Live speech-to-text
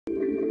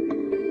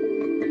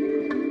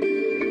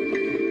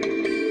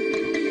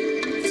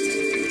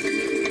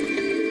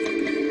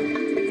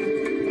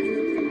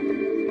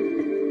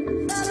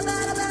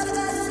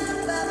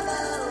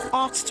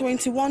Art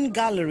 21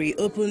 Gallery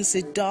opens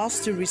its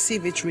doors to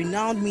receive its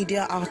renowned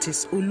media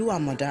artist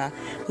Amoda,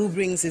 who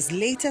brings his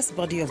latest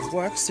body of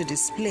works to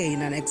display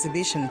in an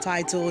exhibition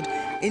titled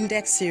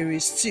Index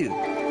Series 2.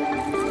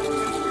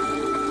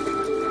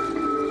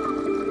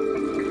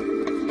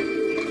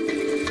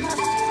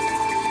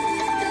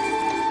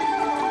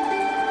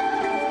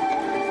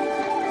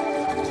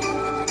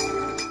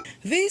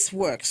 These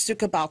works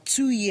took about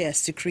 2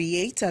 years to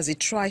create as he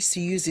tries to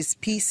use his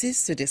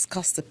pieces to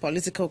discuss the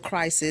political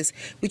crisis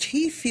which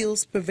he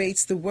feels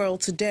pervades the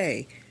world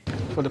today.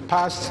 For the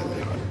past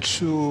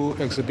 2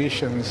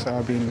 exhibitions,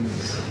 I've been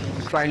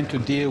trying to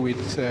deal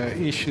with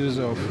issues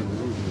of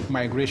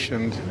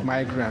migration,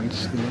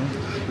 migrants,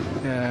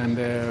 and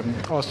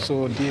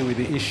also deal with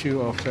the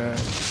issue of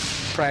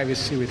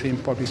privacy within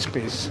public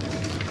space.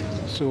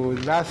 So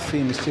that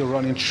theme is still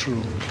running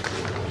true.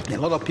 A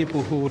lot of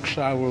people who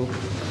travel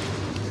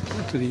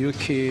to the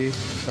UK,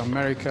 to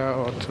America,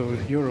 or to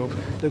Europe,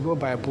 they go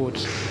by boat,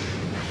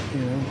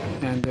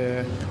 and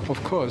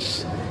of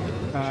course,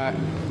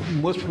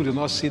 most people do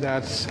not see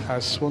that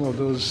as one of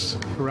those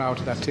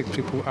routes that take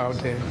people out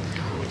there.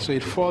 So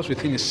it falls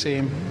within the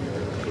same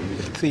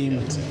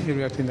theme,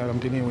 area thing that I'm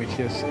dealing with,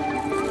 yes.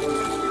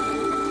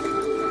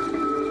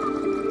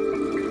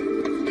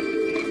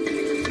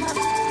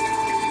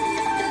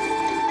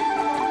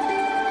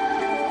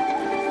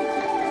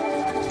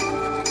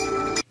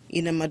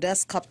 In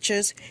Amoda's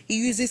sculptures, he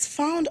uses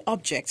found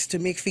objects to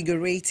make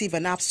figurative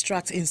and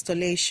abstract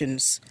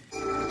installations.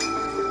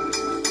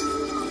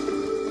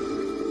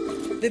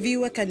 The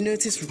viewer can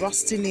notice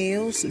rusty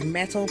nails,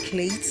 metal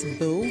plates,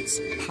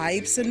 bolts,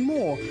 pipes and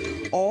more,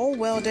 all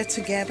welded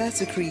together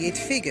to create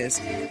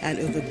figures and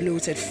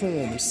over-bloated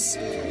forms.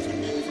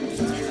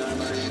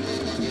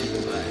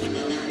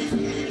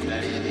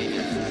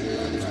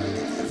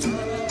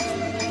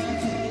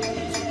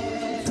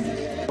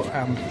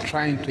 I'm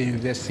trying to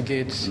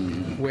investigate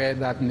where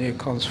that nail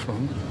comes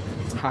from,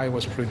 how it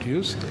was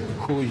produced,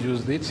 who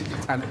used it,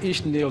 and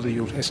each nail that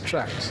you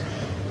extract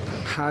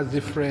has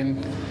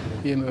different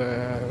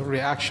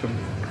reaction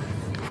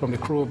from the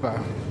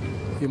crowbar.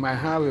 You might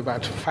have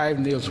about 5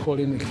 nails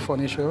holding the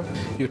furniture.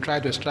 You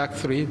try to extract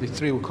 3, the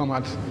 3 will come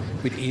out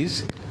with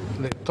ease.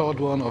 The 3rd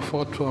one or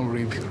 4th one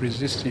will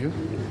resist you.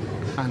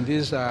 And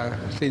these are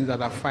things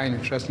that I find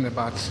interesting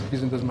about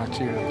using those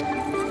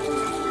materials.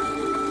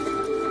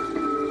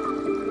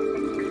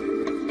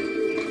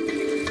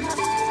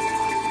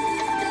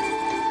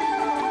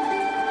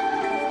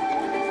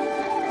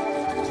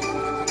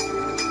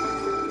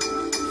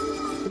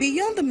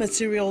 Beyond the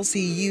materials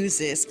he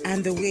uses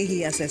and the way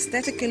he has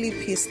aesthetically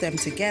pieced them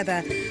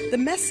together, the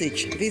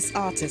message this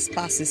artist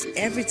passes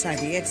every time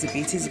he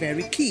exhibits is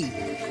very key.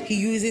 He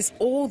uses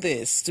all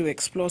this to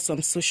explore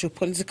some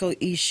socio-political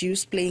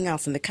issues playing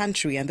out in the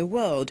country and the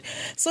world.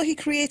 So he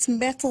creates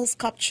metal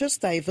sculptures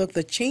that evoke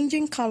the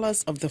changing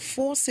colors of the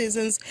 4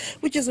 seasons,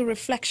 which is a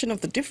reflection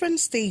of the different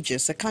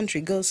stages a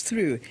country goes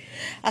through.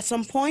 At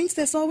some point,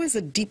 there's always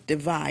a deep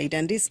divide,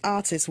 and this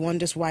artist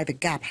wonders why the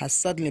gap has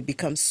suddenly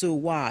become so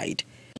wide.